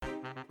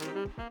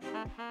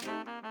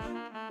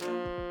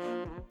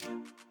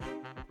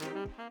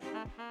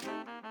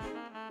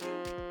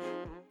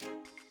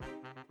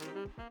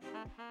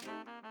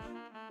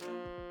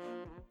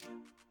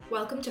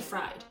Welcome to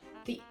Fried,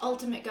 the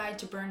ultimate guide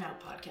to burnout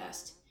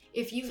podcast.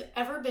 If you've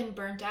ever been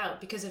burnt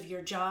out because of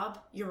your job,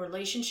 your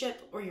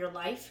relationship, or your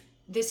life,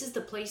 this is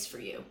the place for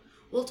you.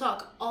 We'll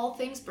talk all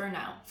things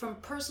burnout, from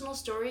personal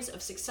stories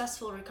of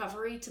successful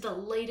recovery to the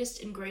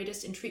latest and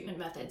greatest in treatment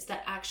methods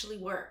that actually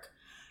work.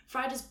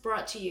 Fried is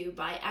brought to you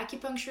by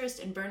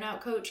acupuncturist and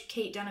burnout coach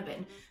Kate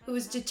Donovan, who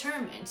is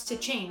determined to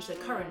change the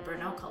current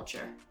burnout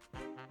culture.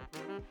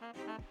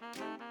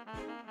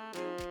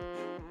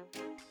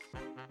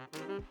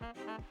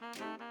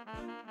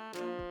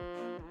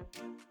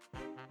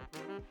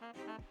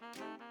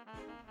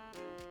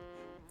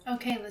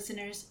 Okay,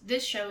 listeners,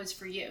 this show is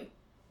for you.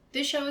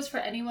 This show is for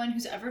anyone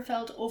who's ever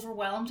felt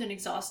overwhelmed and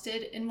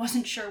exhausted and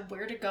wasn't sure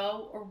where to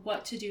go or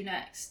what to do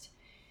next.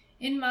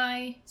 In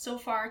my, so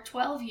far,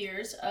 12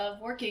 years of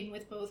working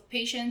with both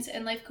patients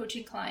and life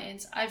coaching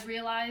clients, I've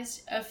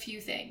realized a few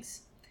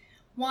things.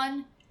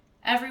 One,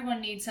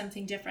 everyone needs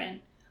something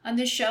different. On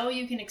this show,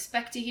 you can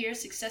expect to hear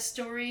success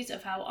stories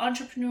of how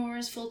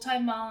entrepreneurs,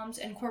 full-time moms,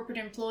 and corporate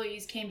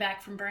employees came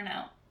back from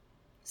burnout.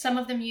 Some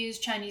of them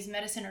used Chinese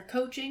medicine or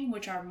coaching,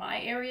 which are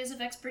my areas of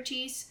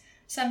expertise.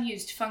 Some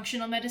used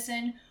functional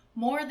medicine.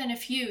 More than a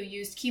few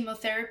used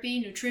chemotherapy,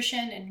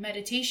 nutrition, and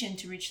meditation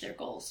to reach their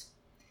goals.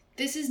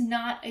 This is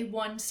not a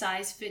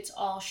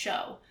one-size-fits-all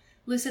show.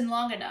 Listen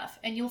long enough,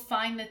 and you'll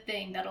find the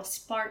thing that'll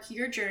spark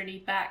your journey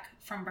back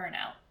from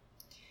burnout.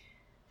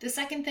 The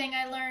second thing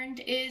I learned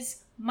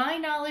is my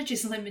knowledge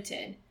is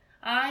limited.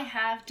 I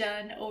have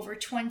done over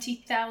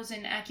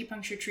 20,000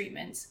 acupuncture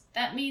treatments.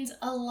 That means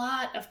a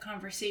lot of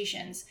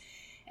conversations,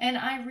 and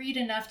I read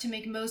enough to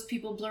make most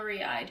people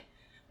blurry-eyed.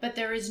 But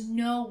there is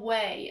no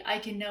way I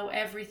can know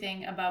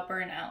everything about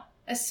burnout,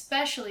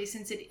 especially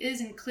since it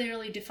isn't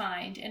clearly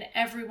defined and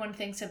everyone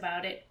thinks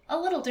about it a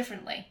little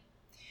differently.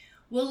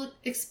 We'll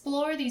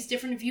explore these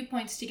different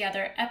viewpoints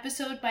together,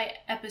 episode by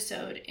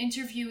episode,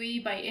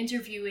 interviewee by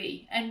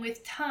interviewee, and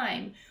with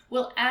time,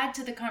 we'll add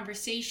to the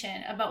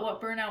conversation about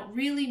what burnout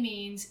really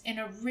means in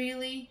a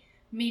really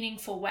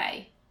meaningful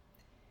way.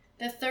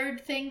 The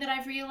third thing that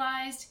I've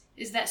realized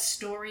is that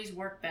stories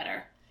work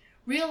better.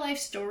 Real-life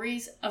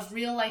stories of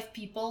real-life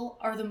people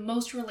are the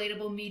most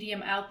relatable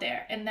medium out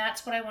there, and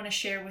that's what I want to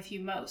share with you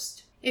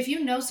most. If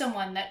you know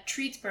someone that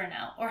treats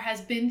burnout or has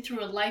been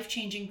through a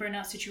life-changing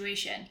burnout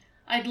situation,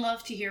 I'd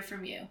love to hear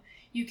from you.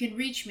 You can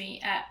reach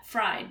me at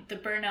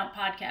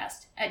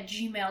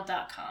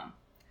friedtheburnoutpodcast@gmail.com.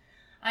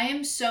 I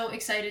am so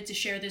excited to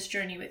share this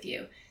journey with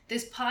you.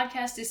 This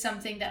podcast is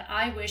something that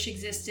I wish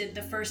existed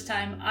the first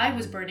time I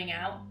was burning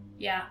out.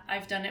 Yeah,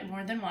 I've done it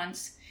more than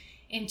once.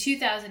 In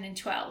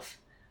 2012.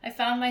 I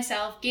found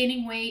myself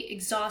gaining weight,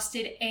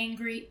 exhausted,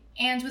 angry,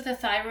 and with a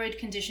thyroid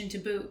condition to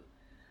boot.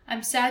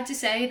 I'm sad to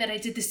say that I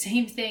did the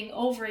same thing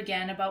over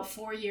again about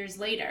 4 years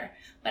later,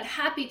 but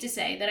happy to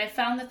say that I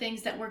found the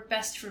things that work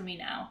best for me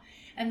now,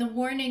 and the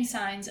warning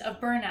signs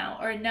of burnout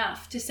are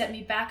enough to set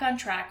me back on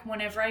track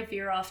whenever I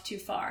veer off too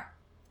far.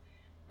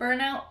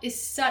 Burnout is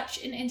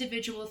such an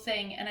individual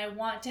thing, and I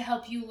want to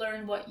help you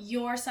learn what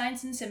your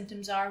signs and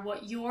symptoms are,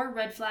 what your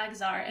red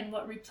flags are, and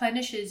what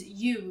replenishes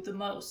you the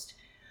most.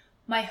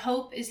 My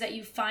hope is that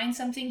you find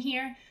something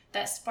here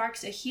that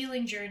sparks a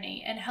healing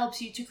journey and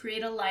helps you to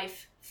create a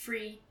life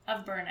free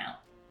of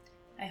burnout.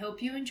 I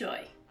hope you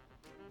enjoy.